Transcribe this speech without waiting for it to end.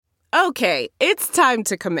Okay, it's time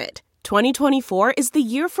to commit. 2024 is the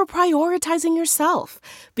year for prioritizing yourself.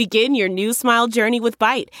 Begin your new smile journey with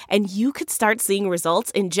Byte, and you could start seeing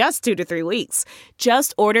results in just 2 to 3 weeks.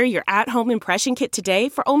 Just order your at-home impression kit today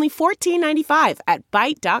for only $14.95 at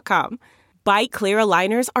Byte.com. Byte Clear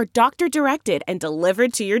aligners are doctor-directed and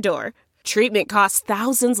delivered to your door. Treatment costs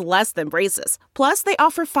thousands less than braces. Plus, they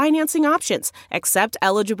offer financing options, accept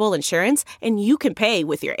eligible insurance, and you can pay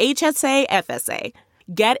with your HSA, FSA.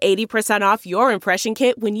 Get 80% off your impression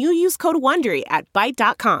kit when you use code WONDERY at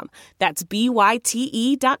Byte.com. That's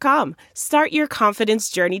BYTE.com. Start your confidence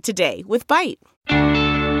journey today with Byte.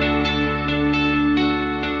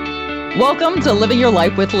 Welcome to Living Your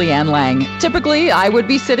Life with Leanne Lang. Typically, I would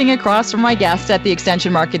be sitting across from my guest at the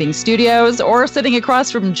Extension Marketing Studios or sitting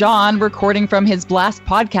across from John recording from his Blast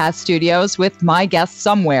podcast studios with my guest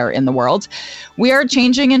somewhere in the world. We are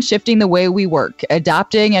changing and shifting the way we work,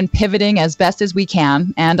 adapting and pivoting as best as we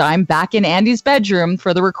can, and I'm back in Andy's bedroom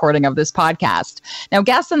for the recording of this podcast. Now,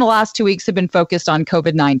 guests in the last 2 weeks have been focused on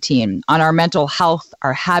COVID-19, on our mental health,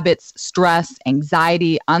 our habits, stress,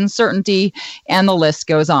 anxiety, uncertainty, and the list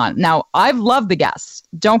goes on. Now, I've loved the guests.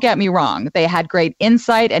 Don't get me wrong. They had great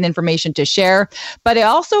insight and information to share, but I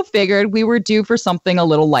also figured we were due for something a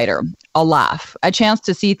little lighter, a laugh, a chance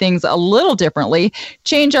to see things a little differently,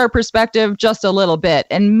 change our perspective just a little bit,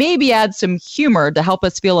 and maybe add some humor to help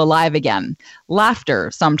us feel alive again.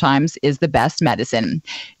 Laughter sometimes is the best medicine.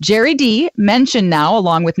 Jerry D, mentioned now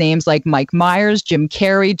along with names like Mike Myers, Jim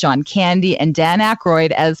Carrey, John Candy, and Dan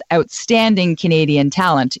Aykroyd as outstanding Canadian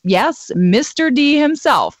talent. Yes, Mr. D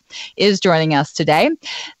himself is joining us today.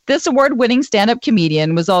 This award-winning stand-up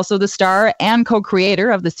comedian was also the star and co-creator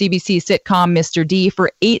of the CBC sitcom Mr. D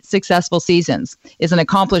for 8 successful seasons, is an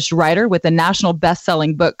accomplished writer with a national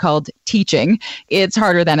best-selling book called Teaching, It's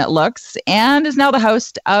Harder Than It Looks, and is now the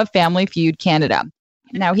host of Family Feud Canada.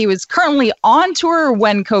 Now, he was currently on tour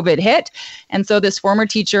when COVID hit, and so this former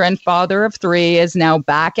teacher and father of 3 is now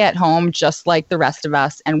back at home just like the rest of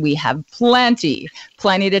us, and we have plenty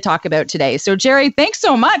to talk about today. So, Jerry, thanks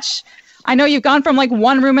so much. I know you've gone from like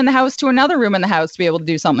one room in the house to another room in the house to be able to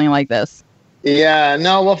do something like this. Yeah,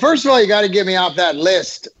 no, well, first of all, you got to get me off that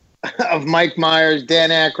list of Mike Myers,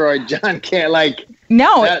 Dan Aykroyd, John Candy. Like,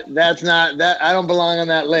 no, that's not that. I don't belong on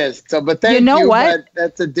that list. So, but thank you. You know what?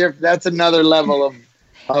 That's another level of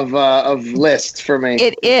lists for me.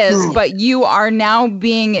 It is, but you are now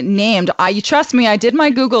being named. Trust me, I did my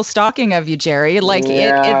Google stalking of you, Jerry. Like,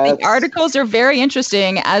 the articles are very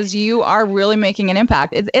interesting as you are really making an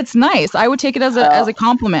impact. It's nice. I would take it as a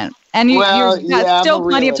compliment. And you've got still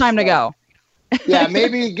plenty of time to go. Yeah,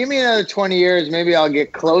 maybe give me another 20 years. Maybe I'll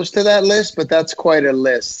get close to that list, but that's quite a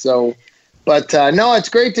list. So, but no, it's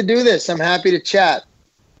great to do this. I'm happy to chat.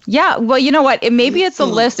 Yeah, well, you know what? Maybe it's a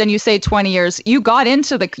list, and you say 20 years. You got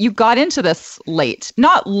into this late,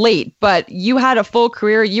 not late, but you had a full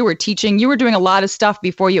career. You were teaching. You were doing a lot of stuff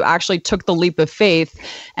before you actually took the leap of faith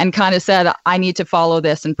and kind of said, "I need to follow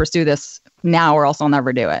this and pursue this now, or else I'll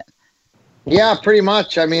never do it." Yeah, pretty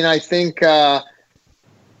much. I mean, I think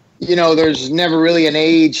there's never really an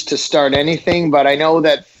age to start anything, but I know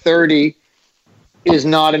that 30 is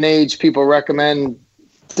not an age people recommend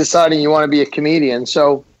deciding you want to be a comedian.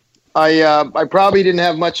 So I probably didn't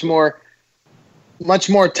have much more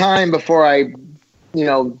time before I,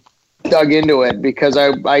 dug into it, because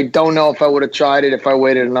I don't know if I would have tried it if I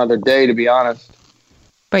waited another day, to be honest.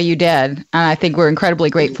 But you did, and I think we're incredibly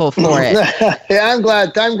grateful for it. Yeah, I'm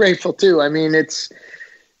glad. I'm grateful too. I mean, it's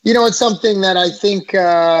something that I think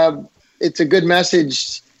it's a good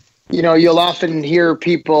message. You'll often hear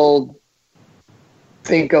people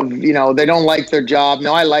think of, they don't like their job.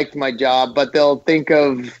 No, I liked my job, but they'll think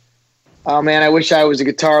of, oh man, I wish I was a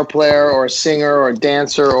guitar player or a singer or a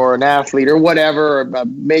dancer or an athlete or whatever. Or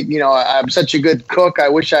I'm such a good cook. I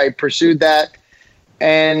wish I pursued that.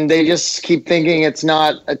 And they just keep thinking it's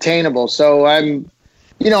not attainable. So I'm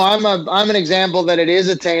an example that it is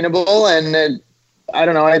attainable. And I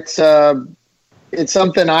don't know, it's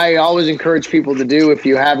something I always encourage people to do. If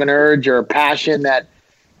you have an urge or a passion that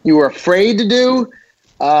you were afraid to do,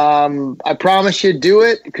 I promise you, do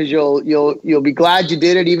it, because you'll be glad you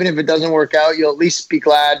did it. Even if it doesn't work out, you'll at least be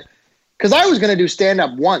glad. Because I was going to do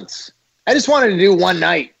stand-up once. I just wanted to do one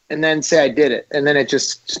night and then say I did it. And then it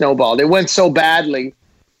just snowballed. It went so badly,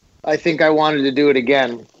 I think I wanted to do it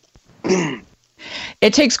again.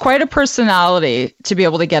 It takes quite a personality to be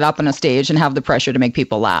able to get up on a stage and have the pressure to make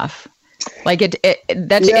people laugh. Like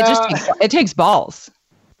it takes balls.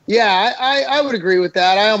 Yeah, I would agree with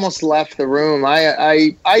that. I almost left the room.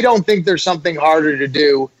 I don't think there's something harder to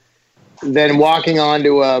do than walking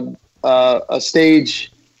onto a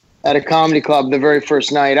stage at a comedy club the very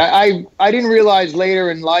first night. I didn't realize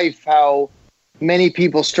later in life how many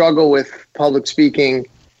people struggle with public speaking.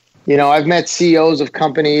 You know, I've met CEOs of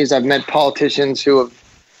companies, I've met politicians who have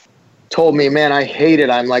told me, man, I hate it.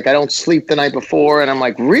 I'm like, I don't sleep the night before. And I'm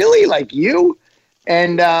like, really? Like you?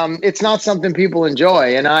 And it's not something people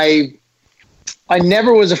enjoy. And I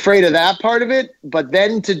never was afraid of that part of it. But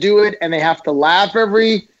then to do it and they have to laugh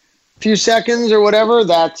every few seconds or whatever,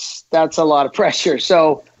 that's a lot of pressure.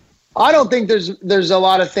 So I don't think there's a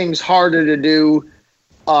lot of things harder to do.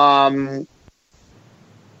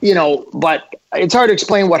 You know, but it's hard to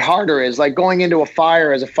explain what harder is. Like going into a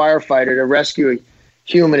fire as a firefighter to rescue a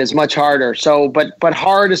human is much harder. So, but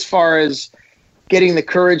hard as far as getting the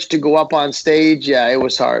courage to go up on stage, yeah, it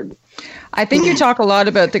was hard. I think you talk a lot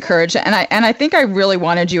about the courage, and I think I really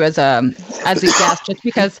wanted you as a guest just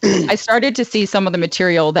because I started to see some of the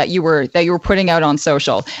material that you were putting out on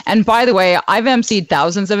social. And by the way, I've emceed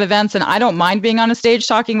thousands of events, and I don't mind being on a stage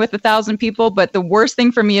talking with 1,000 people. But the worst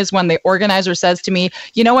thing for me is when the organizer says to me,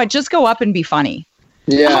 "You know what? Just go up and be funny."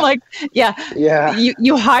 Yeah. I'm like, yeah.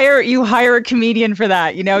 You hire a comedian for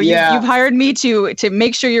that. You know, you've hired me to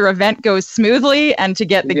make sure your event goes smoothly and to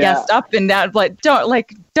get the guests up and down.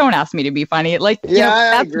 Don't ask me to be funny. Like,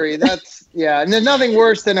 I agree. And there's nothing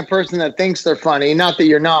worse than a person that thinks they're funny. Not that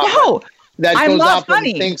you're not. No, that I'm goes not up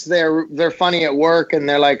funny. And thinks they're funny at work, and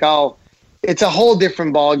they're like, oh, it's a whole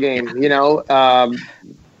different ball game. You know,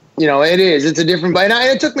 it is. It's a different. And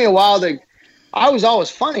it took me a while I was always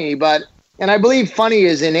funny, but. And I believe funny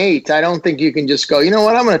is innate. I don't think you can just go, you know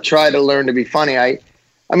what, I'm going to try to learn to be funny. I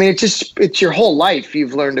mean, it's your whole life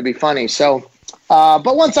you've learned to be funny. So,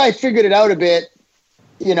 but once I figured it out a bit,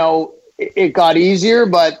 you know, it got easier,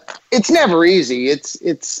 but it's never easy.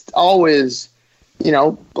 It's always, you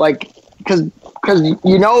know, like, because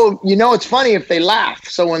you know it's funny if they laugh.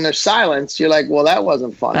 So when there's silence, you're like, well, that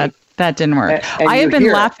wasn't funny. That didn't work. And I have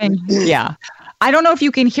been laughing. Yeah. I don't know if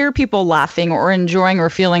you can hear people laughing or enjoying or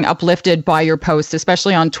feeling uplifted by your posts,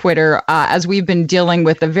 especially on Twitter, as we've been dealing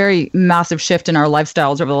with a very massive shift in our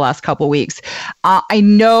lifestyles over the last couple of weeks. I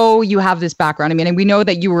know you have this background. I mean, and we know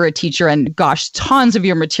that you were a teacher, and gosh, tons of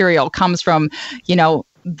your material comes from, you know,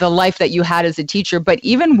 the life that you had as a teacher. But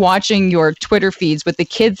even watching your Twitter feeds with the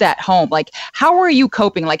kids at home, like, how are you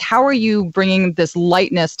coping? Like, how are you bringing this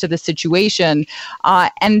lightness to the situation?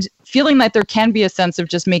 And feeling that there can be a sense of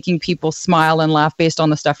just making people smile and laugh based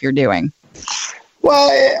on the stuff you're doing.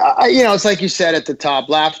 Well, you know, it's like you said at the top,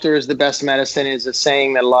 laughter is the best medicine is a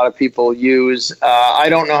saying that a lot of people use. I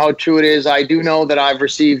don't know how true it is. I do know that I've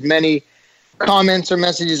received many comments or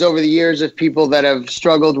messages over the years of people that have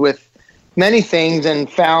struggled with many things and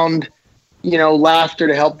found, you know, laughter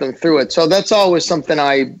to help them through it. So that's always something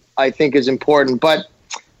I think is important. But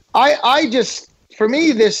I just, for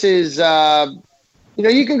me, this is, you know,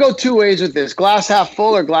 you can go two ways with this, glass half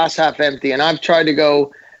full or glass half empty. And I've tried to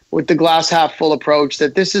go with the glass half full approach,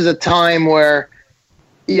 that this is a time where,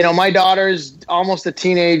 you know, my daughter's almost a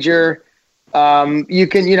teenager. You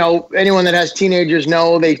can, you know, anyone that has teenagers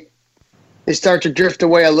know they start to drift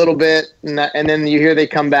away a little bit, and then you hear they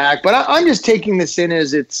come back. But I'm just taking this in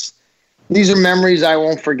as these are memories I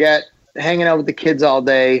won't forget, hanging out with the kids all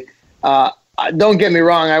day. Don't get me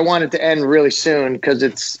wrong, I want it to end really soon, because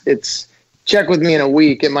it's check with me in a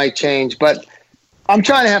week, it might change. But I'm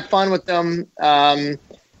trying to have fun with them.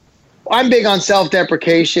 I'm big on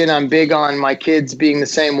self-deprecation. I'm big on my kids being the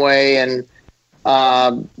same way. And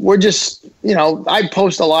we're just, you know, I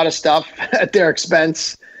post a lot of stuff at their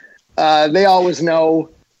expense. They always know.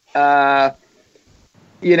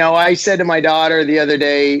 You know, I said to my daughter the other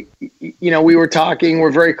day, you know, we were talking,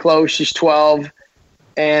 we're very close. She's 12.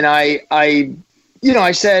 And I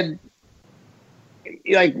said,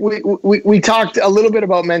 like, we talked a little bit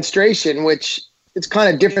about menstruation, which it's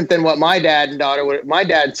kind of different than what my dad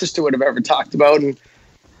and sister would have ever talked about. And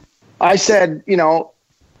I said, you know,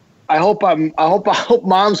 I hope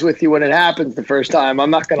mom's with you when it happens the first time.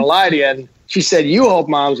 I'm not going to lie to you. And she said, you hope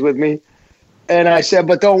mom's with me. And I said,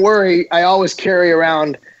 but don't worry, I always carry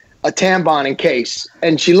around a tampon in case.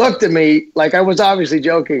 And she looked at me like I was obviously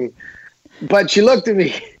joking, but she looked at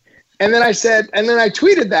me. And then I said, and then I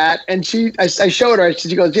tweeted that, and I showed her.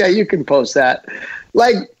 She goes, yeah, you can post that.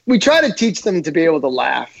 Like, we try to teach them to be able to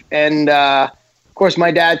laugh. And of course, my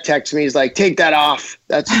dad texts me. He's like, take that off.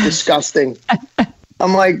 That's disgusting.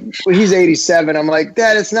 I'm like, well, he's 87. I'm like,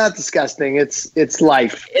 Dad, it's not disgusting. It's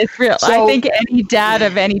life. It's real. So, I think any dad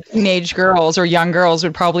of any teenage girls or young girls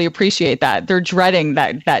would probably appreciate that. They're dreading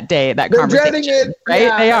that day, that they're conversation. Dreading it, right?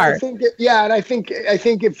 Yeah, they are. And I think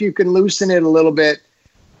if you can loosen it a little bit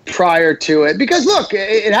prior to it, because look,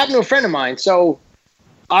 it happened to a friend of mine. So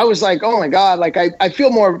I was like, oh my God, like I feel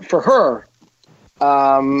more for her.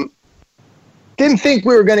 Didn't think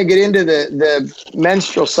we were going to get into the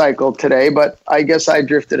menstrual cycle today, but I guess I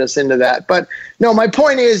drifted us into that. But no, my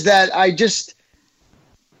point is that I'm just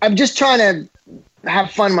trying to have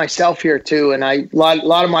fun myself here too. And a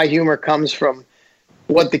lot of my humor comes from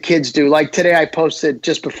what the kids do. Like today I posted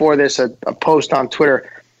just before this, a post on Twitter.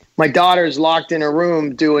 My daughter's locked in her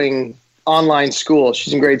room doing online school.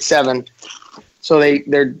 She's in grade 7. So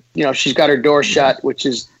they're she's got her door shut, which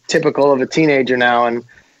is typical of a teenager now. And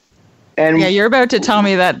yeah, you're about to tell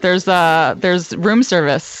me that there's room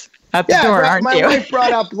service at the door, aren't you? My wife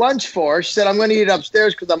brought up lunch for her. She said, I'm going to eat it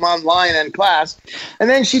upstairs because I'm online in class. And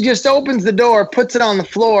then she just opens the door, puts it on the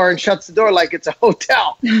floor, and shuts the door like it's a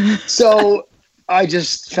hotel. So I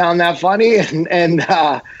just found that funny, and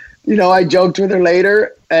I joked with her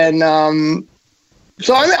later. And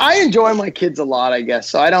so I enjoy my kids a lot, I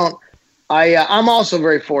guess. So I'm also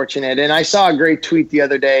very fortunate. And I saw a great tweet the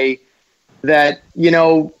other day that,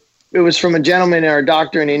 it was from a gentleman or a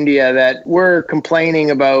doctor in India that we're complaining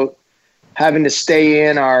about having to stay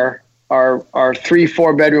in our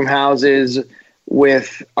 3-4 bedroom houses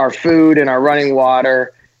with our food and our running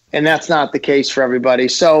water. And that's not the case for everybody.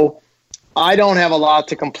 So I don't have a lot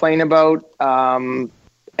to complain about. And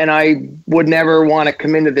I would never want to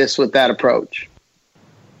come into this with that approach.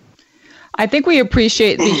 I think we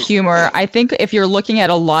appreciate the humor. I think if you're looking at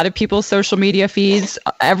a lot of people's social media feeds,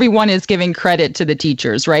 everyone is giving credit to the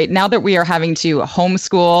teachers, right? Now that we are having to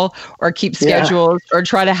homeschool or keep schedules or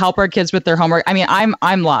try to help our kids with their homework. I mean,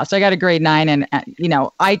 I'm lost. I got a grade 9 and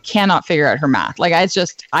I cannot figure out her math. Like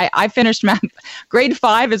I finished math. Grade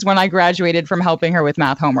 5 is when I graduated from helping her with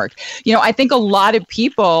math homework. I think a lot of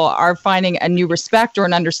people are finding a new respect or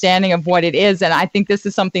an understanding of what it is. And I think this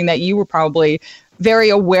is something that you were probably very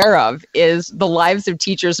aware of, is the lives of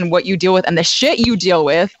teachers and what you deal with and the shit you deal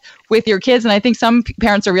with your kids. And I think some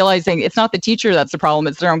parents are realizing it's not the teacher that's the problem,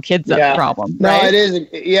 it's their own kids that's the problem. Right? No, it is.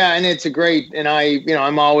 Yeah. And it's and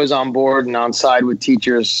I'm always on board and on side with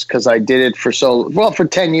teachers because I did it for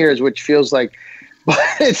 10 years, which feels like, but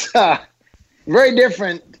it's very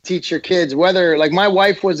different to teach your kids, whether like my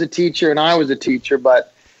wife was a teacher and I was a teacher,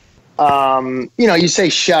 but you say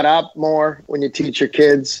shut up more when you teach your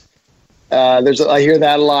kids. I hear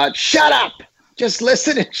that a lot. Shut up! Just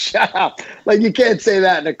listen and shut up. Like you can't say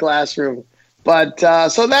that in a classroom. But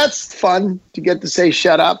so that's fun to get to say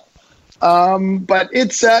shut up. But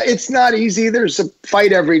it's not easy. There's a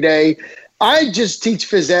fight every day. I just teach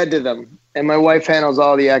phys ed to them, and my wife handles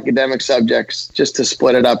all the academic subjects just to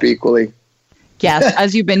split it up equally. Yes,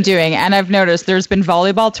 as you've been doing. And I've noticed there's been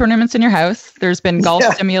volleyball tournaments in your house. There's been golf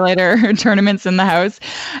simulator tournaments in the house.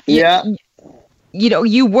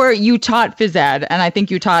 You taught phys ed, and I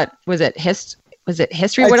think you taught, was it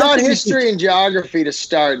history? I taught history and geography to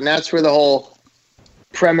start, and that's where the whole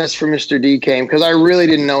premise for Mr. D came, because I really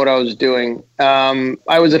didn't know what I was doing.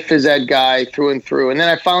 I was a phys ed guy through and through, and then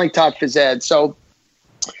I finally taught phys ed. So,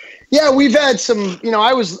 yeah, we've had some, when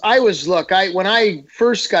I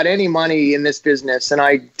first got any money in this business, and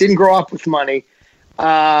I didn't grow up with money,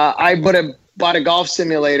 I bought a golf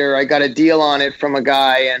simulator. I got a deal on it from a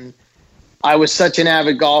guy, and I was such an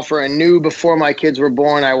avid golfer and knew before my kids were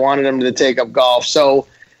born I wanted them to take up golf. So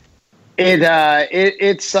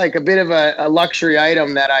it's like a bit of a luxury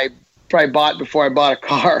item that I probably bought before I bought a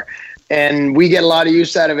car. And we get a lot of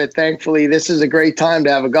use out of it. Thankfully, this is a great time to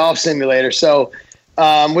have a golf simulator. So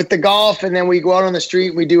with the golf, and then we go out on the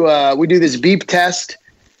street, we do this beep test,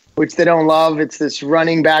 which they don't love. It's this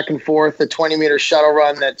running back and forth, a 20-meter shuttle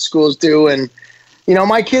run that schools do. And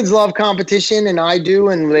my kids love competition, and I do,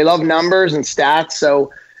 and they love numbers and stats.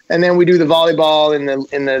 So, and then we do the volleyball in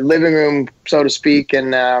the living room, so to speak.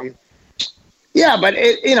 And but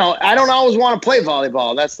I don't always want to play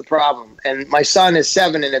volleyball. That's the problem. And my son is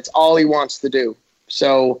 7, and it's all he wants to do.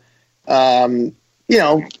 So, I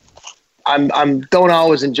don't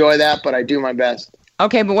always enjoy that, but I do my best.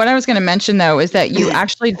 Okay, but what I was going to mention, though, is that you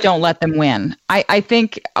actually don't let them win. I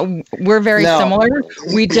think we're very similar.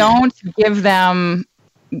 We don't give them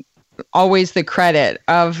always the credit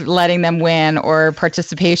of letting them win or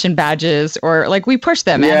participation badges, or like we push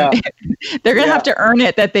them and they're going to have to earn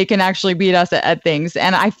it that they can actually beat us at things.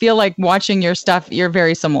 And I feel like watching your stuff, you're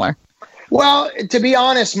very similar. Well, to be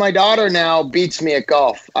honest, my daughter now beats me at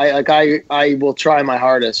golf. I will try my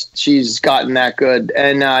hardest. She's gotten that good.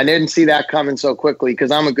 And I didn't see that coming so quickly because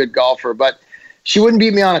I'm a good golfer. But she wouldn't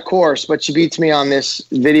beat me on a course, but she beats me on this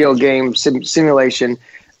video game simulation.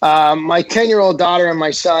 My 10-year-old daughter and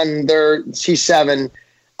my son, she's 7.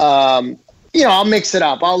 I'll mix it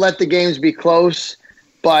up. I'll let the games be close.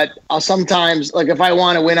 but I'll sometimes, like, if I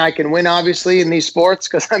want to win, I can win, obviously, in these sports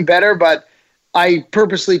because I'm better, but I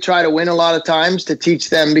purposely try to win a lot of times to teach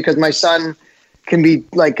them, because my son can be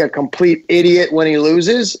like a complete idiot when he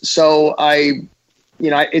loses. So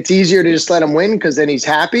it's easier to just let him win because then he's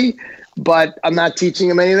happy, but I'm not teaching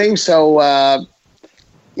him anything. So,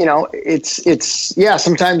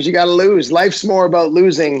 sometimes you got to lose. Life's more about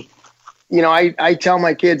losing. I tell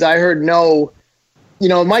my kids, I heard no.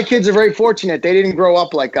 My kids are very fortunate. They didn't grow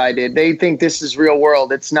up like I did. They think this is real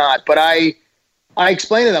world. It's not. But I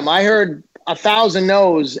explain to them, I heard 1,000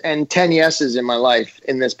 no's and 10 yeses in my life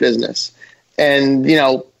in this business. And,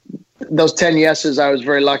 those 10 yeses I was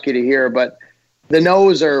very lucky to hear. But the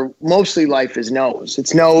no's are mostly, life is no's.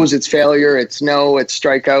 It's no's, it's failure, it's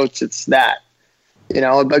strikeouts, it's that.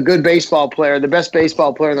 A good baseball player, the best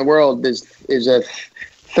baseball player in the world is a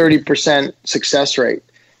 30% success rate.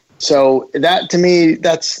 So that, to me,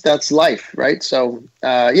 that's life, right? So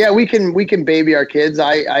we can baby our kids.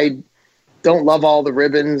 I don't love all the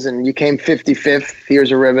ribbons, and you came 55th.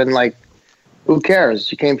 Here's a ribbon. Like, who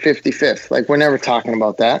cares? You came 55th. Like, we're never talking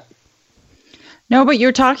about that. No, but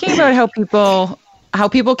you're talking about how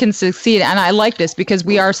people can succeed. And I like this because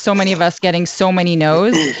we are, so many of us, getting so many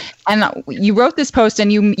no's. And you wrote this post,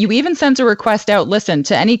 and you even sent a request out. Listen,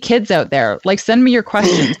 to any kids out there, like, send me your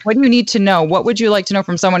questions. What do you need to know? What would you like to know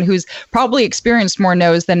from someone who's probably experienced more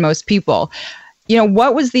no's than most people?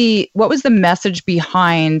 What was the message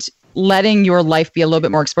behind letting your life be a little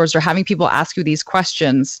bit more exposed, or having people ask you these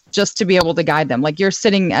questions just to be able to guide them? Like, you're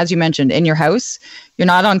sitting, as you mentioned, in your house, you're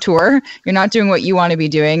not on tour, you're not doing what you want to be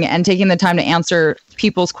doing, and taking the time to answer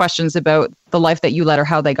people's questions about the life that you led or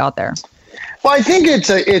how they got there. Well, I think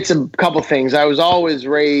it's a couple things. I was always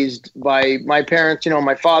raised by my parents.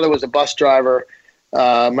 My father was a bus driver.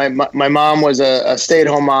 My mom was a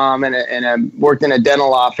stay-at-home mom and worked in a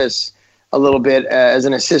dental office a little bit as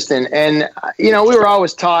an assistant. And, we were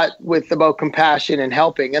always taught about compassion and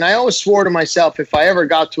helping. And I always swore to myself, if I ever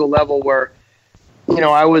got to a level where,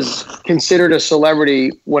 I was considered a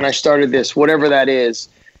celebrity when I started this, whatever that is.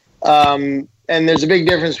 And there's a big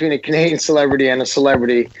difference between a Canadian celebrity and a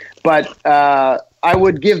celebrity. But I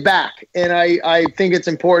would give back. And I think it's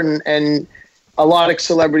important. And a lot of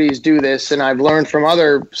celebrities do this. And I've learned from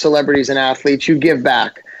other celebrities and athletes, you give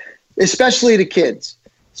back, especially to kids.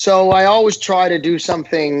 So I always try to do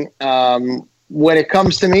something when it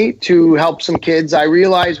comes to me to help some kids. I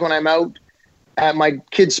realize when I'm out at my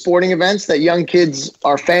kids' sporting events that young kids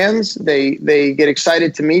are fans. They get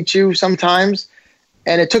excited to meet you sometimes.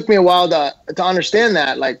 And it took me a while to understand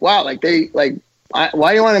that. Like, wow, why do you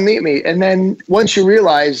want to meet me? And then once you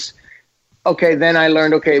realize, okay, then I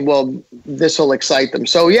learned, okay, well, this will excite them.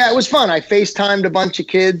 So yeah, it was fun. I FaceTimed a bunch of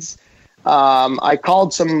kids. I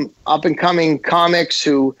called some up-and-coming comics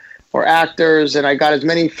or actors, and I got called as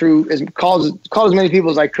many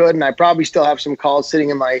people as I could, and I probably still have some calls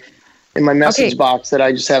sitting in my message box that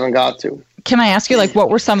I just haven't got to. Can I ask you, like,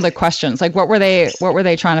 what were some of the questions? Like, what were they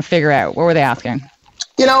trying to figure out? What were they asking?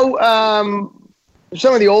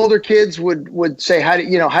 Some of the older kids would say, how do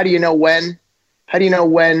you know when? How do you know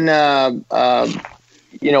when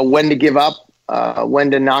when to give up,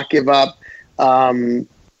 when to not give up?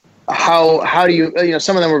 How do you,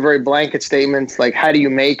 some of them were very blanket statements, like, how do you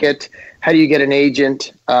make it? How do you get an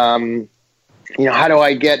agent? How do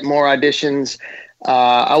I get more auditions?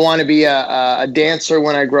 I want to be a dancer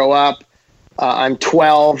when I grow up. I'm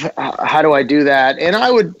 12. How do I do that? And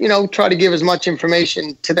I would, try to give as much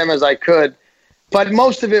information to them as I could. But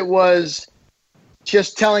most of it was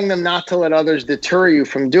just telling them not to let others deter you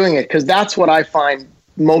from doing it, because that's what I find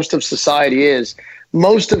most of society is.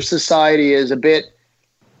 Most of society is a bit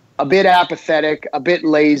apathetic, a bit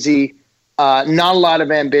lazy, not a lot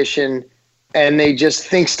of ambition, and they just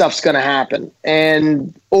think stuff's going to happen.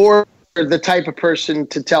 Or the type of person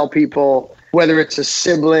to tell people, whether it's a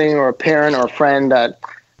sibling or a parent or a friend, that,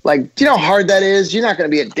 like, do you know how hard that is? You're not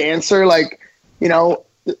going to be a dancer. Like,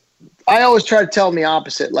 I always try to tell them the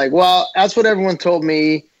opposite. Like, well, that's what everyone told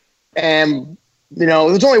me. And,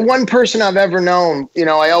 there's only one person I've ever known.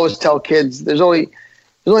 I always tell kids, there's only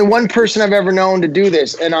one person I've ever known to do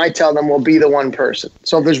this. And I tell them, well, be the one person.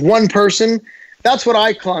 So if there's one person, that's what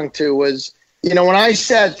I clung to was, when I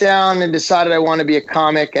sat down and decided I want to be a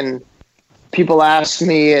comic, and people asked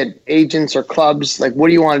me at agents or clubs, like, what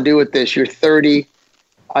do you want to do with this? You're 30.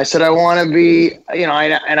 I said, I want to be,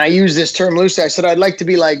 and I use this term loosely. I said, I'd like to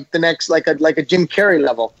be like the next, like a Jim Carrey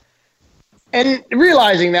level. And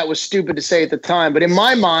realizing that was stupid to say at the time, but in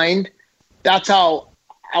my mind, that's how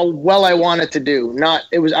well I wanted to do.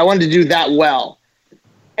 I wanted to do that well.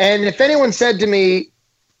 And if anyone said to me,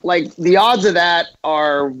 like the odds of that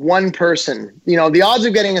are one person. You know, the odds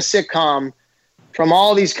of getting a sitcom from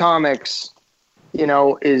all these comics, you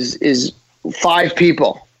know, is 5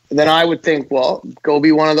 people. Then I would think, well, go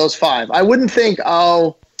be one of those 5. I wouldn't think,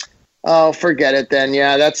 oh, forget it then.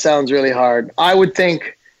 Yeah, that sounds really hard. I would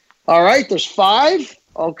think, all right, there's 5.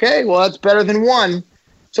 Okay, well, that's better than 1.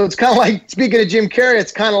 So it's kind of like, speaking of Jim Carrey,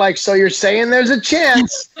 it's kind of like, so you're saying there's a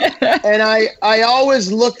chance. And I always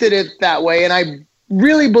looked at it that way. And I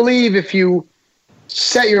really believe if you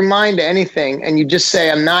set your mind to anything and you just say,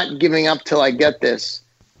 I'm not giving up till I get this,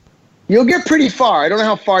 you'll get pretty far. I don't know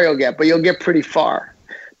how far you'll get, but you'll get pretty far.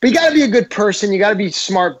 But you got to be a good person. You got to be a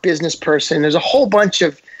smart business person. There's a whole bunch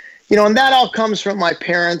of, you know, and that all comes from my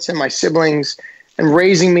parents and my siblings and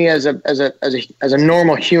raising me as a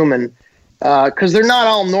normal human. Because they're not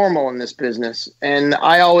all normal in this business, and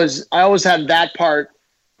I always had that part.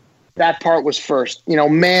 That part was first, you know,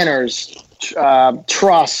 manners,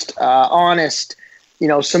 trust, honest, you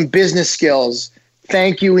know, some business skills,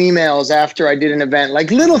 thank you emails after I did an event, like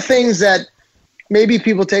little things that maybe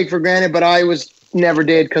people take for granted, but I never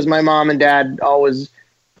did because my mom and dad always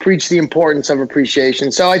preached the importance of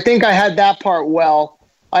appreciation. So I think I had that part well.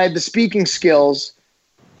 I had the speaking skills,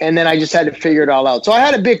 and then I just had to figure it all out. So I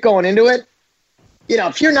had a bit going into it. You know,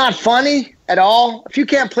 if you're not funny at all, if you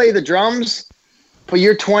can't play the drums, but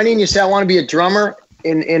you're 20 and you say, I want to be a drummer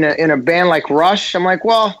in a band like Rush, I'm like,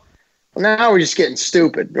 well, now we're just getting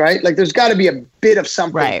stupid, right? Like there's got to be a bit of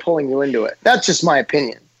something pulling you into it. That's just my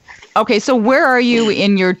opinion. Okay, so where are you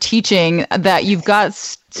in your teaching that you've got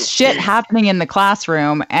shit happening in the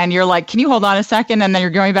classroom and you're like, can you hold on a second? And then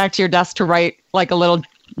you're going back to your desk to write like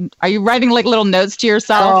are you writing like little notes to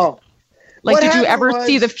yourself? Oh. Like, did you ever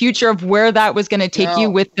see the future of where that was going to take you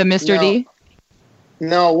with the Mr. D?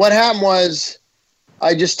 No, what happened was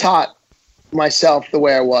I just taught myself the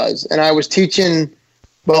way I was. And I was teaching,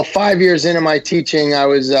 5 years into my teaching, I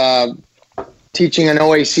was teaching an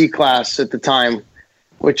OAC class at the time,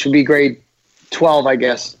 which would be grade 12, I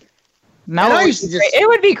guess. No, it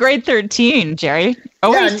would be grade 13, Jerry.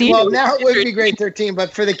 OAC. Yeah, well, now it would be grade 13,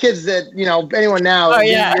 but for the kids that, you know, anyone now,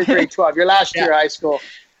 you're grade 12, your last year of high school.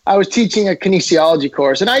 I was teaching a kinesiology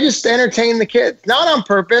course, and I just entertained the kids, not on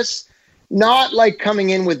purpose, not like coming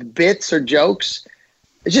in with bits or jokes.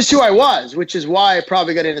 It's just who I was, which is why I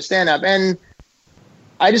probably got into stand-up. And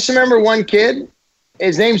I just remember one kid,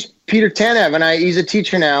 his name's Peter Tanev, and he's a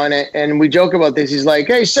teacher now, and we joke about this. He's like,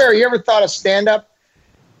 hey, sir, you ever thought of stand-up?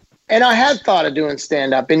 And I had thought of doing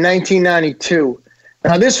stand-up in 1992.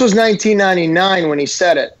 Now, this was 1999 when he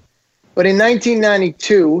said it. But in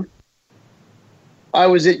 1992... I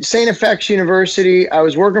was at St. FX University. I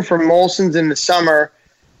was working for Molson's in the summer,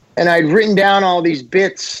 and I'd written down all these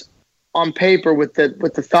bits on paper with the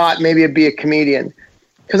thought maybe I'd be a comedian,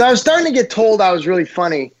 because I was starting to get told I was really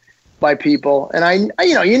funny by people, and I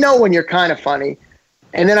you know when you're kind of funny.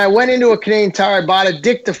 And then I went into a Canadian Tire, I bought a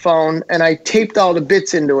dictaphone, and I taped all the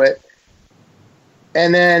bits into it,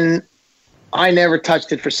 and then I never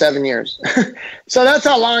touched it for 7 years. So that's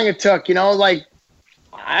how long it took, you know. Like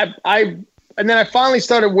and then I finally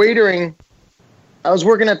started waitering. I was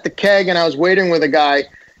working at the Keg, and I was waitering with a guy,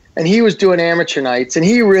 and he was doing amateur nights. And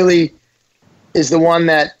he really is the one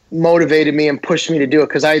that motivated me and pushed me to do it,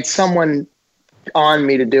 because I had someone on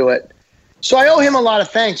me to do it. So I owe him a lot of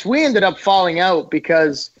thanks. We ended up falling out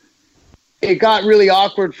because it got really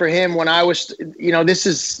awkward for him when I was, you know, this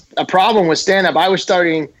is a problem with stand-up. I was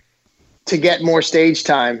starting to get more stage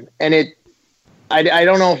time, and I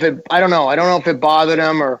don't know if it bothered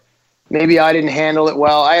him, or maybe I didn't handle it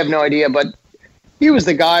well. I have no idea, but he was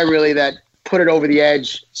the guy really that put it over the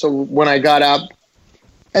edge. So when I got up,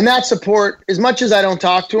 and that support, as much as I don't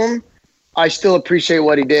talk to him, I still appreciate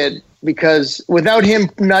what he did, because without him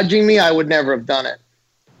nudging me, I would never have done it.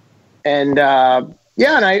 And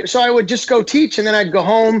so I would just go teach, and then I'd go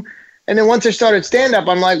home. And then once I started stand up,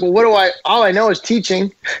 I'm like, well, all I know is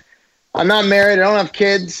teaching. I'm not married. I don't have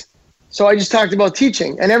kids. So I just talked about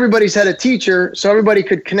teaching, and everybody's had a teacher, so everybody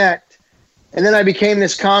could connect. And then I became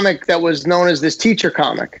this comic that was known as this teacher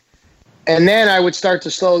comic. And then I would start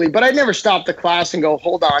to slowly, but I'd never stop the class and go,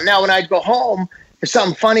 hold on. Now, when I'd go home, if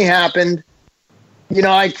something funny happened, you know,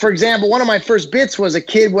 like, for example, one of my first bits was these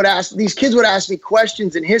kids would ask me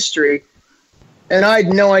questions in history, and I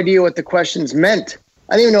had no idea what the questions meant.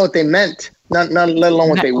 I didn't even know what they meant, not let alone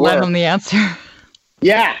what they were. Let alone the answer.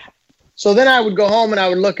 Yeah. So then I would go home and I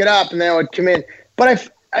would look it up, and then I would come in.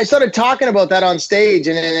 But I started talking about that on stage,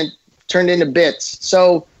 and then it turned into bits.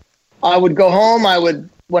 So I would go home.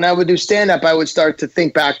 When I would do stand-up, I would start to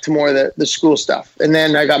think back to more of the school stuff. And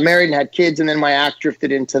then I got married and had kids, and then my act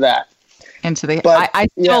drifted into that. I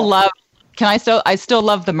still love I still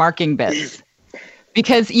love the marking bits.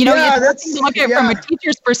 Because, you look at it from a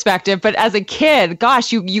teacher's perspective, but as a kid,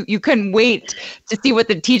 gosh, you couldn't wait to see what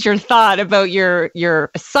the teacher thought about your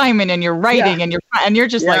assignment and your writing and you're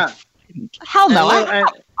just like, hell no, I'm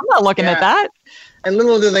not looking at that. And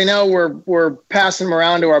little do they know we're passing them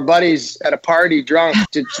around to our buddies at a party drunk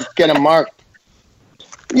to get them marked.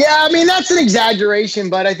 Yeah, I mean, that's an exaggeration,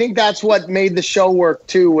 but I think that's what made the show work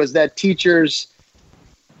too, was that teachers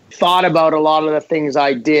thought about a lot of the things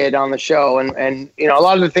I did on the show. And a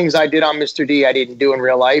lot of the things I did on Mr. D, I didn't do in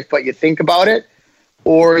real life, but you think about it,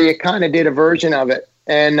 or you kind of did a version of it.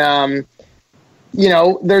 And,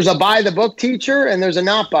 there's a by the book teacher and there's a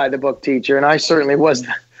not by the book teacher. And I certainly was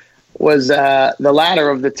the latter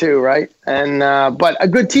of the two. Right. And, but a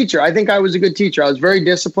good teacher. I think I was a good teacher. I was very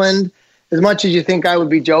disciplined. As much as you think I would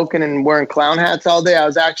be joking and wearing clown hats all day, I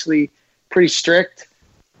was actually pretty strict.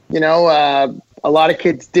 A lot of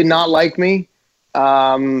kids did not like me.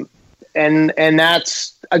 And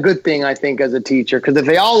that's a good thing, I think, as a teacher, because if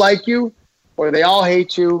they all like you or they all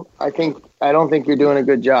hate you, I don't think you're doing a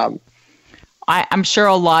good job. I'm sure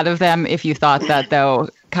a lot of them, if you thought that, though,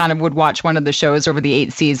 kind of would watch one of the shows over the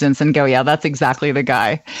 8 seasons and go, yeah, that's exactly the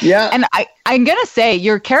guy. Yeah. And I'm going to say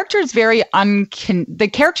your character is very the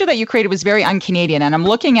character that you created was very un-Canadian. And I'm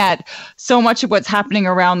looking at so much of what's happening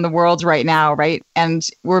around the world right now, right? And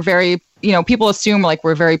we're very, people assume like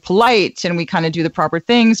we're very polite and we kind of do the proper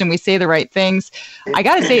things and we say the right things. I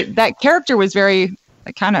got to say that character was very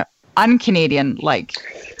kind of un-Canadian like.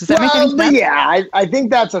 Does that make any sense? Yeah, I think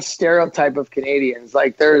that's a stereotype of Canadians.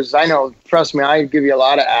 Like I know, trust me, I give you a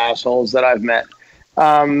lot of assholes that I've met.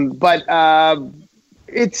 But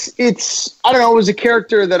it's I don't know, it was a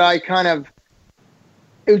character that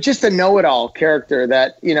it was just a know-it-all character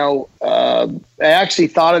that, I actually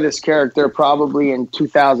thought of this character probably in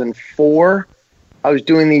 2004. I was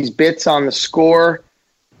doing these bits on the score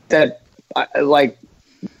that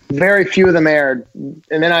very few of them aired.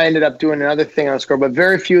 And then I ended up doing another thing on the score, but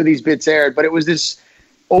very few of these bits aired. But it was this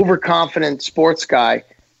overconfident sports guy.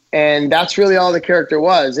 And that's really all the character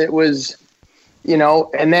was. It was,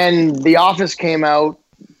 and then The Office came out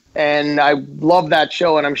and I loved that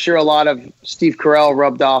show. And I'm sure a lot of Steve Carell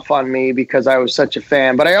rubbed off on me because I was such a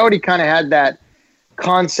fan. But I already kind of had that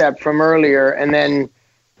concept from earlier. And then,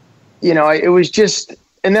 it was just,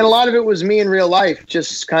 and then a lot of it was me in real life,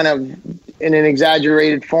 just kind of in an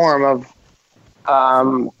exaggerated form of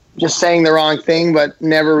just saying the wrong thing, but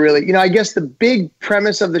never really, I guess the big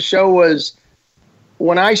premise of the show was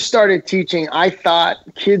when I started teaching, I thought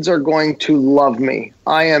kids are going to love me.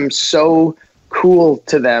 I am so cool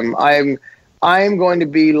to them. I am going to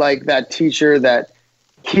be like that teacher that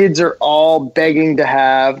kids are all begging to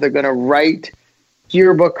have. They're going to write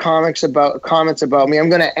yearbook comments about me. I'm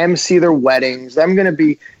going to MC their weddings.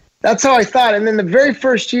 That's how I thought. And then the very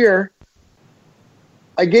first year,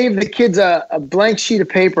 I gave the kids a blank sheet of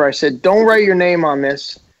paper. I said, don't write your name on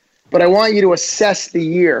this, but I want you to assess the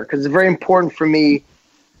year because it's very important for me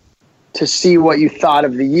to see what you thought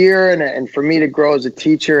of the year and for me to grow as a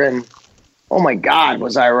teacher. And oh my God,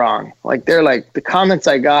 was I wrong? The comments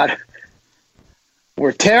I got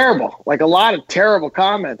were terrible, like a lot of terrible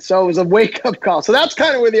comments. So it was a wake-up call. So that's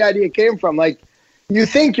kind of where the idea came from. Like, you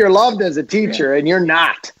think you're loved as a teacher and you're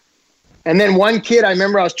not. And then one kid, I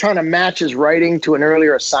remember I was trying to match his writing to an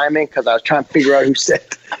earlier assignment because I was trying to figure out who said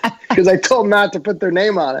it because I told them not to put their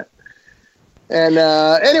name on it. And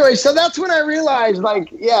anyway, so that's when I realized,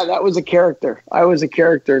 that was a character. I was a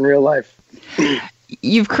character in real life.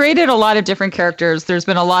 You've created a lot of different characters. There's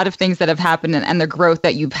been a lot of things that have happened and the growth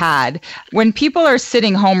that you've had. When people are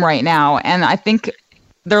sitting home right now, and I think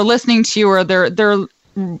they're listening to you or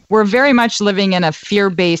we're very much living in a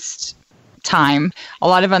fear-based time, a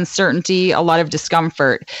lot of uncertainty, a lot of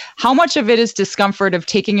discomfort. How much of it is discomfort of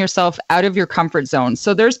taking yourself out of your comfort zone?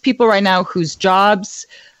 So there's people right now whose jobs,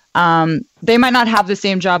 they might not have the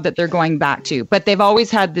same job that they're going back to, but they've always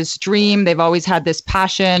had this dream. They've always had this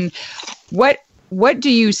passion. What do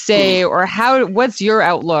you say, or what's your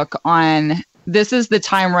outlook on this is the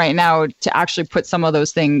time right now to actually put some of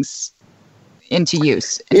those things into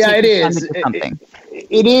use? Yeah, it is.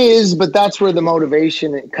 It is, but that's where the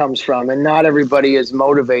motivation comes from. And not everybody is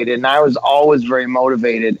motivated. And I was always very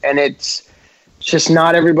motivated. And it's just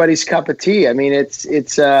not everybody's cup of tea. I mean,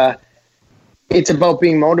 it's about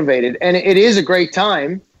being motivated. And it is a great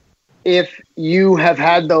time if you have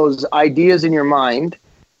had those ideas in your mind.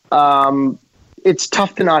 It's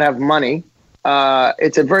tough to not have money.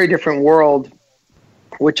 It's a very different world,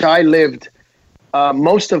 which I lived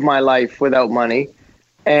most of my life without money.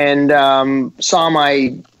 And saw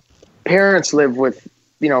my parents live with,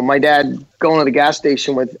 my dad going to the gas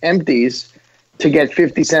station with empties to get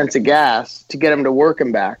 50 cents of gas to get him to work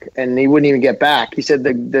and back. And he wouldn't even get back. He said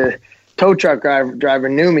the tow truck driver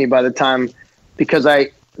knew me by the time, because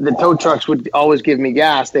the tow trucks would always give me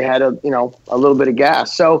gas. They had a little bit of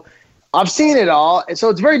gas. So I've seen it all. And so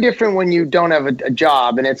it's very different when you don't have a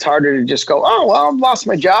job, and it's harder to just go, oh, well, I've lost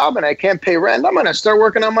my job and I can't pay rent. I'm going to start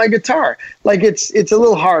working on my guitar. Like it's a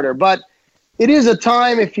little harder, but it is a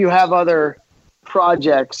time, if you have other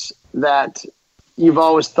projects that you've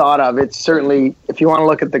always thought of. It's certainly, if you want to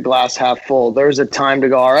look at the glass half full, there's a time to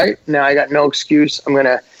go, all right, now I got no excuse. I'm going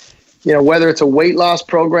to, whether it's a weight loss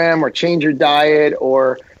program or change your diet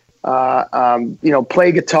or,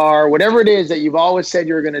 play guitar, whatever it is that you've always said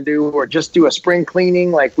you're going to do, or just do a spring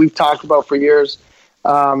cleaning like we've talked about for years.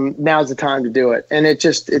 Now's the time to do it. And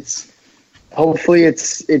hopefully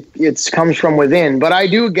it comes from within, but I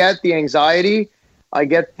do get the anxiety. I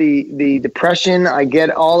get the depression. I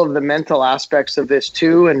get all of the mental aspects of this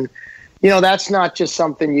too. And, that's not just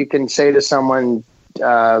something you can say to someone.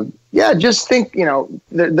 Just think,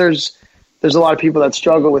 there's a lot of people that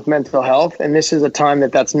struggle with mental health, and this is a time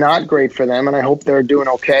that's not great for them. And I hope they're doing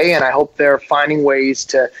okay. And I hope they're finding ways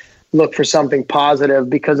to look for something positive,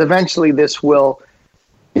 because eventually this will,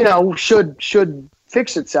 should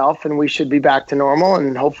fix itself and we should be back to normal,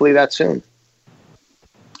 and hopefully that soon.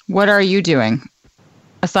 What are you doing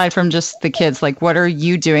aside from just the kids? Like, what are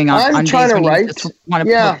you doing I'm trying to write.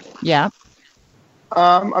 Yeah.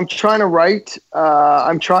 I'm trying to write.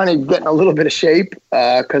 I'm trying to get in a little bit of shape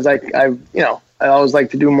because I always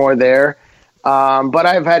like to do more there. But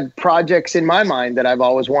I've had projects in my mind that I've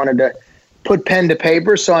always wanted to put pen to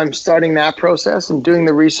paper. So I'm starting that process and doing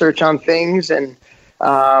the research on things, and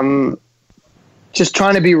just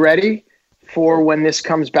trying to be ready for when this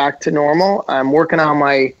comes back to normal. I'm working on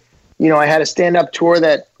my, I had a stand-up tour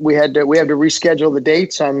that we had to reschedule the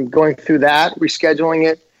date. So I'm going through that, rescheduling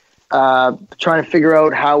it. Trying to figure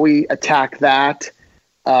out how we attack that.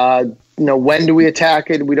 When do we attack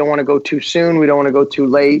it? We don't want to go too soon. We don't want to go too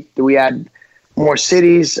late. Do we add more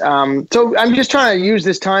cities? So I'm just trying to use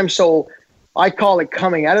this time. So I call it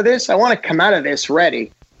coming out of this. I want to come out of this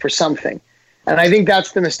ready for something. And I think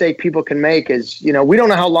that's the mistake people can make is, we don't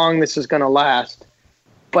know how long this is going to last.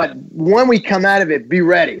 But when we come out of it, be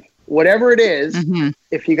ready. Whatever it is,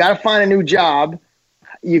 If you got to find a new job,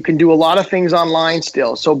 you can do a lot of things online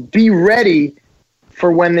still. So be ready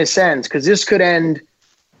for when this ends, because this could end,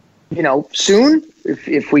 soon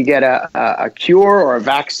if we get a cure or a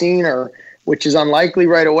vaccine, or which is unlikely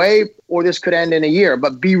right away, or this could end in a year.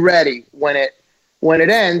 But be ready when it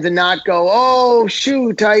ends, and not go, oh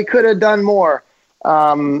shoot, I could have done more.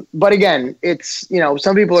 But again, it's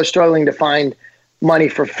some people are struggling to find money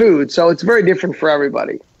for food, so it's very different for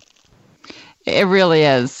everybody. It really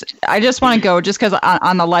is. I just want to go just because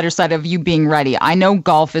on the lighter side of you being ready. I know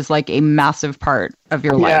golf is like a massive part of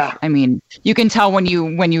your life. I mean, you can tell when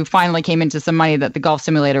you finally came into some money that the golf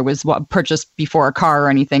simulator was purchased before a car or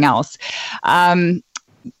anything else. Are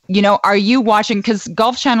you watching? Because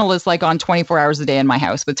Golf Channel is like on 24 hours a day in my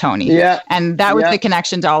house with Tony. Yeah. And that was the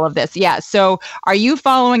connection to all of this. Yeah. So are you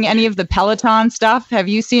following any of the Peloton stuff? Have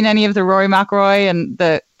you seen any of the Rory McIlroy and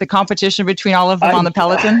the competition between all of them on the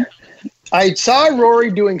Peloton? I saw Rory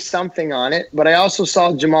doing something on it, but I also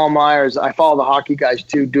saw Jamal Myers. I follow the hockey guys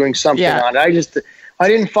too, doing something on it. I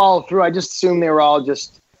didn't follow through. I just assumed they were all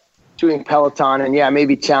just doing Peloton and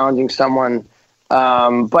maybe challenging someone.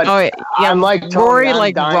 But I'm like Tony, Rory,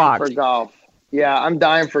 I'm dying rocked. For golf. Yeah, I'm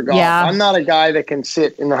dying for golf. Yeah. I'm not a guy that can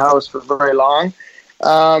sit in the house for very long.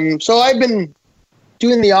 So I've been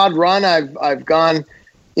doing the odd run. I've gone,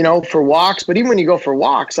 for walks, but even when you go for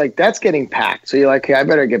walks, like that's getting packed. So you're like, hey, I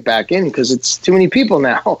better get back in because it's too many people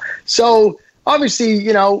now. So obviously,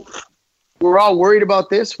 we're all worried about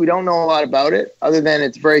this. We don't know a lot about it other than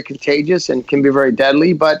it's very contagious and can be very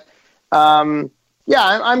deadly. But I'm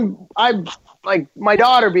like my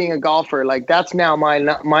daughter being a golfer, like that's now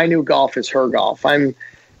my new golf is her golf.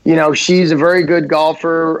 She's a very good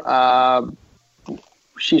golfer.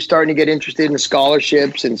 She's starting to get interested in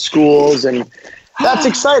scholarships and schools, and that's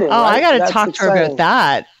exciting. Oh, right? I got to talk to her about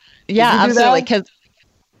that. Yeah, absolutely. Because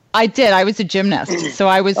I did. I was a gymnast. So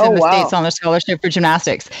I was in the States on a scholarship for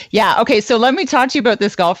gymnastics. Yeah. Okay. So let me talk to you about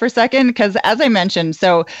this golf for a second. Because as I mentioned,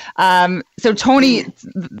 so Tony,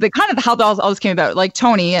 the kind of how all this came about, like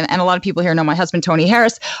Tony, and a lot of people here know my husband, Tony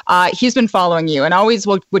Harris, he's been following you and always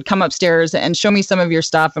would come upstairs and show me some of your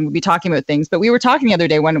stuff and we'd be talking about things. But we were talking the other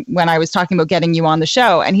day when I was talking about getting you on the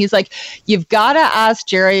show. And he's like, you've got to ask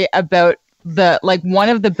Jerry about one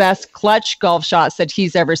of the best clutch golf shots that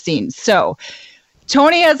he's ever seen. So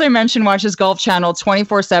Tony, as I mentioned, watches Golf Channel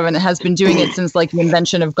 24/7 and has been doing it since like the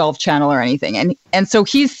invention of Golf Channel or anything. And so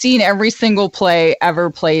he's seen every single play ever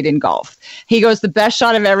played in golf. He goes, the best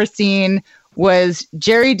shot I've ever seen was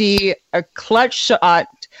Jerry D, a clutch shot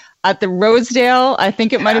at the Rosedale. I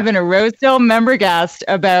think it might have been a Rosedale member guest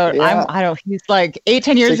about, I don't know, he's like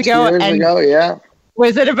 8-10 years ago.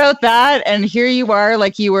 Was it about that? And here you are,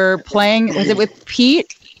 like you were playing, was it with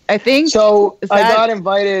Pete? I think so. I got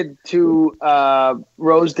invited to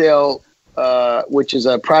Rosedale, which is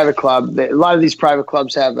a private club. A lot of these private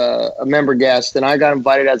clubs have a member guest, and I got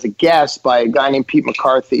invited as a guest by a guy named Pete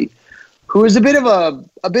McCarthy, who is a bit of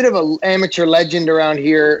a amateur legend around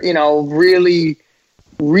here. You know, really,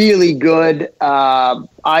 really good.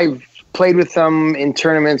 I've played with him in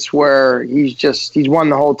tournaments where he's won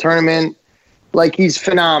the whole tournament. Like, he's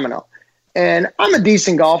phenomenal. And I'm a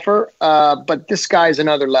decent golfer, but this guy's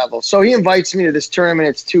another level. So he invites me to this tournament.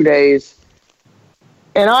 It's 2 days.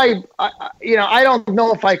 And I don't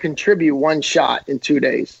know if I contribute one shot in 2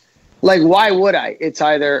 days. Like, why would I? It's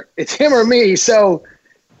him or me. So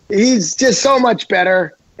he's just so much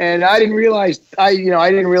better. And I didn't realize, I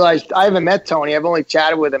haven't met Tony. I've only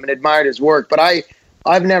chatted with him and admired his work, but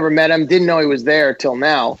I've never met him. Didn't know he was there till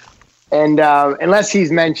now. And unless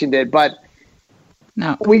he's mentioned it, but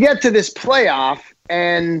no. We get to this playoff,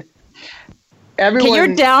 and everyone.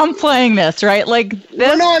 You're downplaying this, right? Like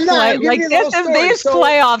this. No, I'm not. Like this is these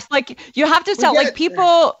playoffs. Like you have to tell like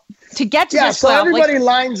people to get to this so playoff. Everybody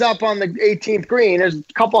lines up on the 18th green. There's a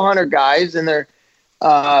couple hundred guys, and they're,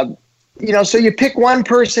 so you pick one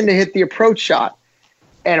person to hit the approach shot,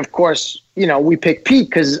 and of course, we pick Pete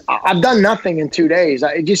because I've done nothing in 2 days.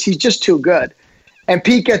 He's just too good, and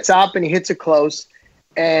Pete gets up and he hits it close.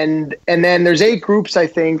 And then there's 8 groups, I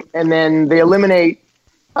think, and then they eliminate,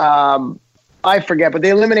 I forget, but they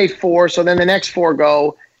eliminate 4. So then the next 4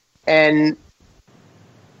 go, and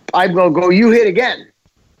I go, you hit again.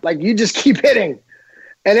 Like, you just keep hitting.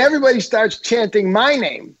 And everybody starts chanting my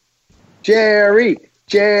name, Jerry.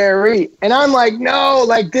 And I'm like, no,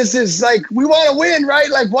 like, this is like, we want to win, right?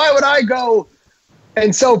 Like, why would I go?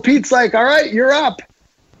 And so Pete's like, all right, you're up.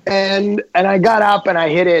 And I got up and I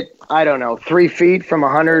hit it, I don't know, 3 feet from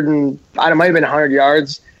 100 and it might have been 100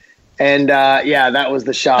 yards. And that was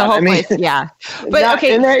the shot. The whole place, yeah. But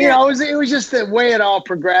okay. And then, it was just the way it all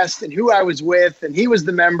progressed and who I was with, and he was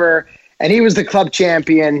the member and he was the club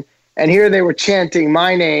champion. And here they were chanting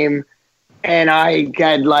my name. And I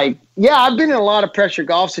got like, I've been in a lot of pressure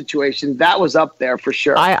golf situations. That was up there for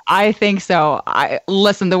sure. I think so.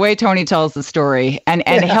 Listen, the way Tony tells the story, and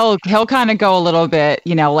he'll kind of go a little bit,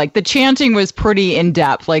 like the chanting was pretty in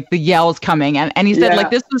depth, like the yells coming, and he said like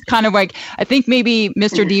this was kind of like, I think maybe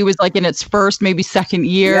Mr. D was like in its first, maybe second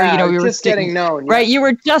year. We were just getting known, right? You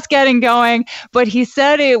were just getting going, but he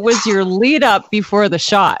said it was your lead up before the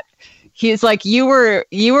shot. He's like, you were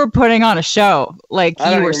putting on a show, like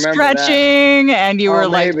you were stretching and you were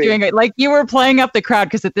like doing it, like you were playing up the crowd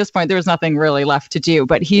because at this point there was nothing really left to do.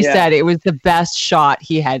 But he said it was the best shot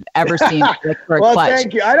he had ever seen. For a clutch.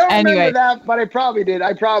 Thank you. I don't remember that, but I probably did.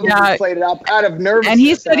 I probably played it up out of nervousness. And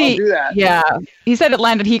he said he said it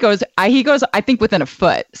landed. He goes, I think within a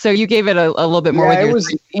foot. So you gave it a little bit more. Yeah,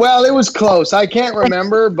 it was close. I can't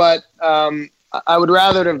remember, but I would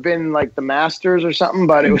rather it have been like the Masters or something,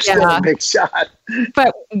 but it was still a big shot.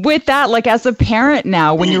 But with that, like as a parent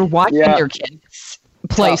now, when you're watching your kids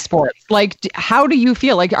play sports, like how do you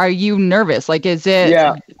feel? Like, are you nervous? Like, is it?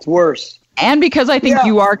 Yeah, it's worse. And because I think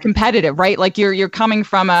you are competitive, right? Like you're coming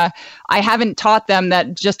from I haven't taught them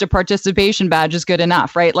that just a participation badge is good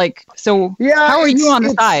enough, right? Like, so how are you on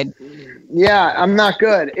the side? Yeah, I'm not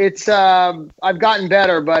good. It's I've gotten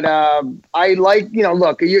better, but I like,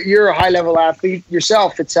 look, you're a high level athlete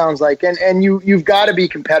yourself, it sounds like, and you've got to be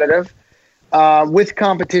competitive with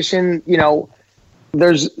competition.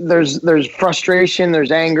 There's frustration,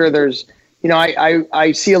 there's anger, there's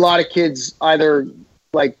I see a lot of kids either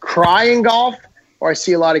like cry in golf, or I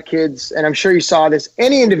see a lot of kids, and I'm sure you saw this,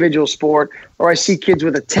 any individual sport, or I see kids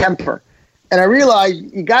with a temper, and I realize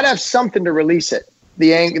you got to have something to release it.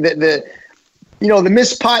 The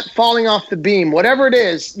missed putt, falling off the beam, whatever it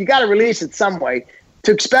is, you got to release it some way.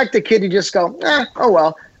 To expect a kid to just go, oh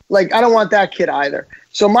well, like I don't want that kid either.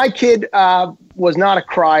 So my kid was not a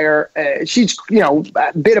crier. She's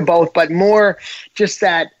a bit of both, but more just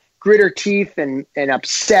that grit her teeth and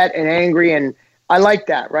upset and angry, and I like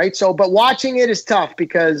that, right? So, but watching it is tough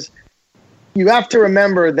because you have to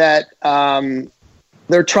remember that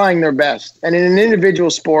they're trying their best. And in an individual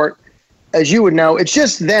sport, as you would know, it's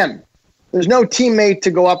just them. There's no teammate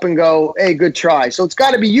to go up and go, hey, good try. So it's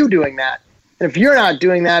got to be you doing that. And if you're not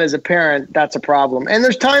doing that as a parent, that's a problem. And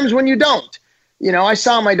there's times when you don't. I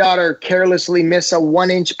saw my daughter carelessly miss a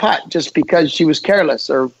 1-inch putt just because she was careless,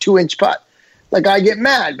 or 2-inch putt. Like, I get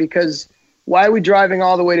mad because why are we driving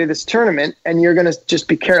all the way to this tournament and you're going to just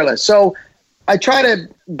be careless? So I try to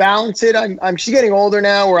balance it. She's getting older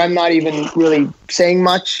now where I'm not even really saying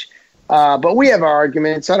much. But we have our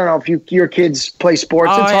arguments. I don't know if your kids play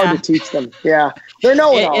sports. It's hard to teach them. Yeah. They're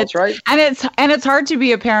know-it-alls, right? And it's hard to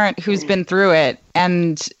be a parent who's been through it.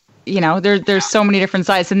 And, there's so many different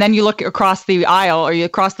sides. And then you look across the aisle, or you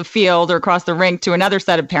across the field, or across the rink to another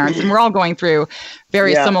set of parents, and we're all going through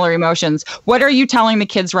very similar emotions. What are you telling the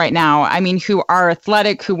kids right now? I mean, who are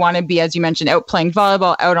athletic, who want to be, as you mentioned, out playing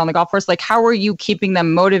volleyball, out on the golf course? Like, how are you keeping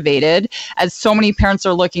them motivated, as so many parents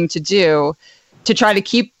are looking to do, to try to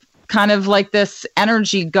keep kind of like this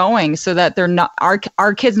energy going, so that they're not,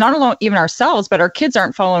 our kids, not alone, even ourselves, but our kids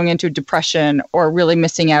aren't falling into depression or really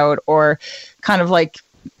missing out, or kind of like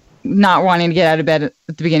not wanting to get out of bed at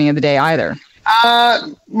the beginning of the day either?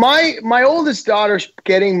 My oldest daughter's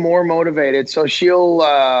getting more motivated, so she'll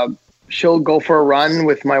go for a run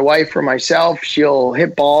with my wife or myself. She'll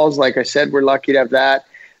hit balls. Like I said, we're lucky to have that.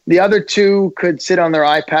 The other two could sit on their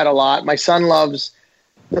iPad a lot. My son loves.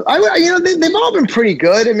 They've all been pretty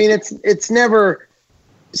good. I mean, it's never.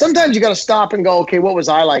 Sometimes you got to stop and go, okay, what was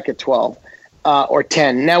I like at 12 or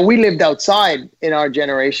 10? Now, we lived outside in our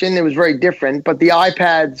generation. It was very different. But the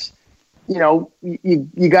iPads,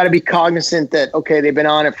 you got to be cognizant that, okay, they've been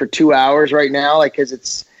on it for 2 hours right now, like, because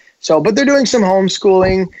it's so. But they're doing some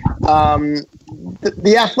homeschooling.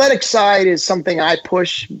 The athletic side is something I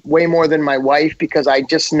push way more than my wife, because I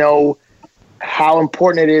just know how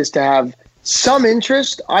important it is to have some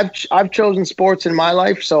interest. I've chosen sports in my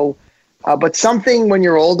life, so but something when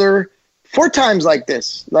you're older, for times like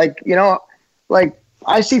this, like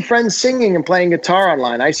I see friends singing and playing guitar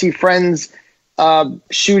online. I see friends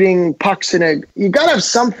shooting pucks you got to have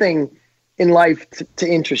something in life to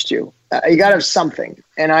interest you. You got to have something,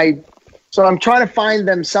 so I'm trying to find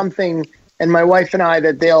them something, and my wife and I,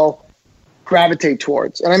 that they'll gravitate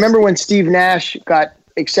towards. And I remember when Steve Nash got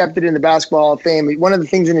accepted in the Basketball Hall of Fame, one of the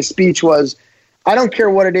things in his speech was, I don't care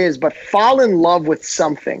what it is, but fall in love with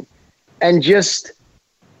something and just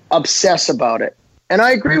obsess about it. And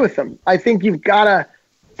I agree with him. I think you've got to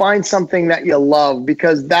find something that you love,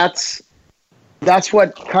 because that's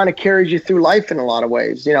what kind of carries you through life in a lot of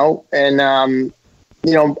ways, and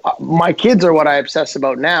my kids are what I obsess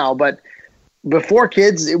about now, but before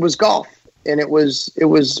kids, it was golf, and it was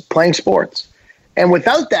playing sports. And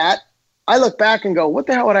without that, I look back and go, what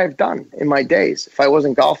the hell would I have done in my days if I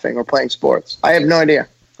wasn't golfing or playing sports? I have no idea.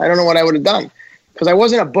 I don't know what I would have done, because I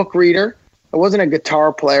wasn't a book reader. I wasn't a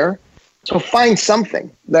guitar player. So find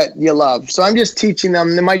something that you love. So I'm just teaching them.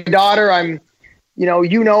 And my daughter, as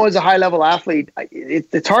a high level athlete,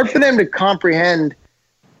 it's hard for them to comprehend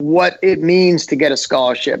what it means to get a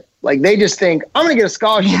scholarship. Like, they just think, I'm going to get a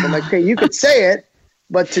scholarship. I'm like, okay, you could say it,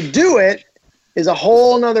 but to do it is a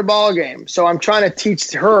whole nother ball game. So I'm trying to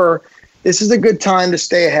teach her, this is a good time to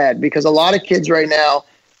stay ahead, because a lot of kids right now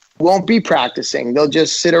won't be practicing. They'll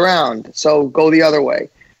just sit around. So go the other way.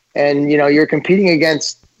 And, you're competing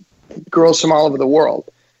against girls from all over the world,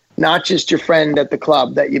 not just your friend at the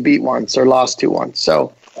club that you beat once or lost to once.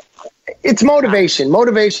 So it's motivation.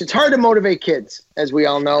 It's hard to motivate kids, as we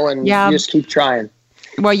all know, and you just keep trying.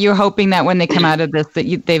 Well, you're hoping that when they come out of this,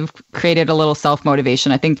 that they've created a little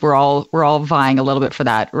self-motivation. I think we're all vying a little bit for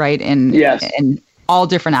that, right? And yes. And all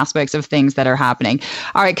different aspects of things that are happening.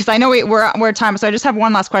 All right, because I know we're at time, so I just have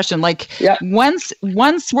one last question. Like, once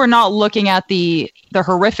we're not looking at the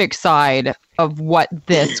horrific side of what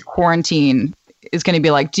this quarantine is going to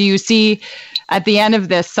be like, do you see at the end of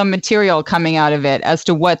this some material coming out of it as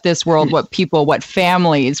to what this world, what people, what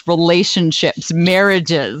families, relationships,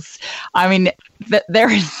 marriages? I mean,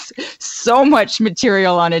 there is so much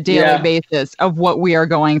material on a daily basis of what we are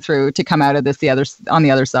going through to come out of this on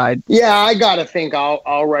the other side. Yeah, I gotta think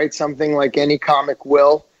I'll write something like any comic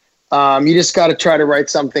will. You just got to try to write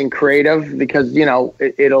something creative, because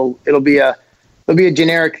it'll be a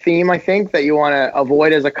generic theme, I think, that you want to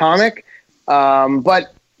avoid as a comic.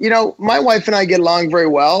 But my wife and I get along very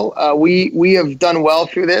well. We have done well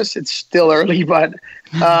through this. It's still early, but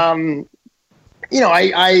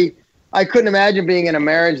I couldn't imagine being in a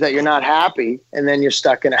marriage that you're not happy and then you're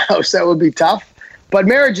stuck in a house. That would be tough. But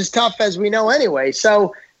marriage is tough, as we know anyway.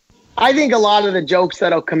 So I think a lot of the jokes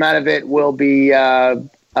that'll come out of it will be, there'll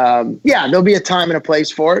be a time and a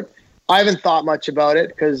place for it. I haven't thought much about it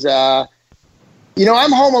because, I'm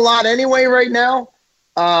home a lot anyway right now.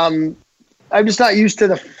 I'm just not used to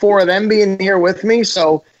the four of them being here with me.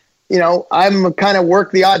 So, I'm kind of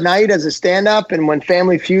work the odd night as a stand-up. And when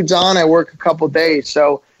Family Feud's on, I work a couple days.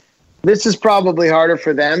 So, This is probably harder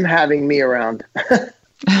for them having me around.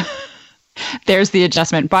 There's the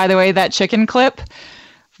adjustment. By the way, that chicken clip,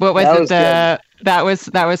 what was it? That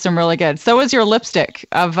was some really good. So was your lipstick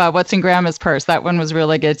of What's in Grandma's Purse. That one was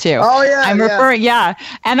really good too. Oh yeah.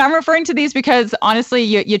 And I'm referring to these because honestly,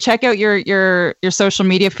 you check out your social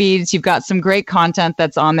media feeds. You've got some great content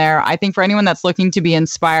that's on there. I think for anyone that's looking to be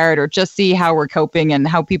inspired or just see how we're coping and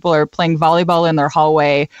how people are playing volleyball in their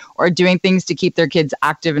hallway or doing things to keep their kids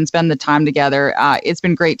active and spend the time together, it's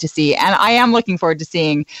been great to see. And I am looking forward to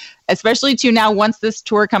seeing, especially to now once this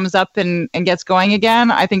tour comes up and gets going again.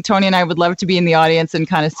 I think Tony and I would love to be in the audience and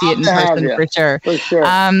kind of see it in person for sure. For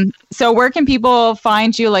sure. So where can people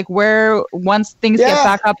find you? Like where, once things get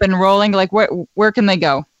back up and rolling, like where can they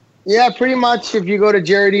go? Yeah, pretty much if you go to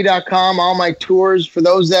jerryd.com, all my tours, for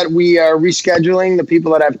those that we are rescheduling, the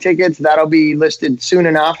people that have tickets, that'll be listed soon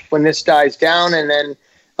enough when this dies down. And then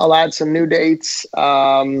I'll add some new dates.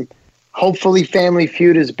 Hopefully Family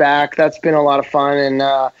Feud is back. That's been a lot of fun. And,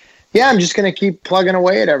 I'm just going to keep plugging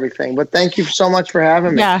away at everything. But thank you so much for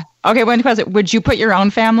having me. Yeah. Okay. Would you put your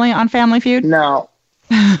own family on Family Feud? No.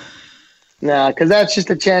 No, because that's just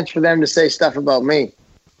a chance for them to say stuff about me.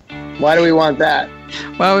 Why do we want that?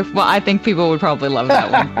 Well, I think people would probably love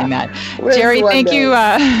that one. That. Jerry, thank you.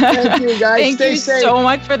 Thank you, guys. Thank you so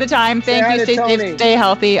much for the time. Thank you. Stay safe, stay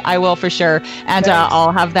healthy. I will for sure. And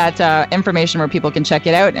I'll have that information where people can check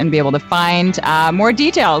it out and be able to find more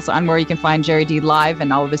details on where you can find Jerry D live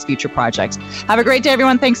and all of his future projects. Have a great day,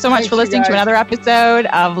 everyone. Thanks so much for listening to another episode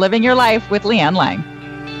of Living Your Life with Leanne Lang.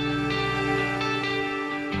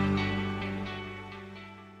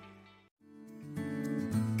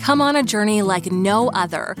 Come on a journey like no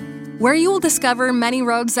other, where you will discover many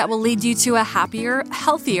roads that will lead you to a happier,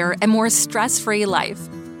 healthier, and more stress-free life.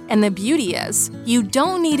 And the beauty is, you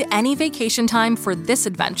don't need any vacation time for this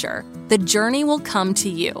adventure. The journey will come to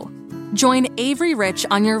you. Join Avery Rich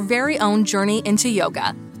on your very own journey into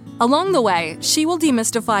yoga. Along the way, she will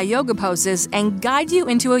demystify yoga poses and guide you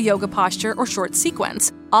into a yoga posture or short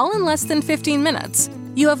sequence, all in less than 15 minutes.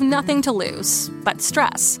 You have nothing to lose but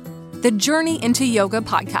stress. The Journey into Yoga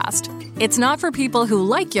podcast. It's not for people who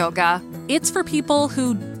like yoga, it's for people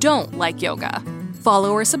who don't like yoga.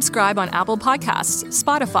 Follow or subscribe on Apple Podcasts,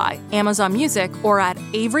 Spotify, Amazon Music, or at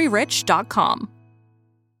averyrich.com.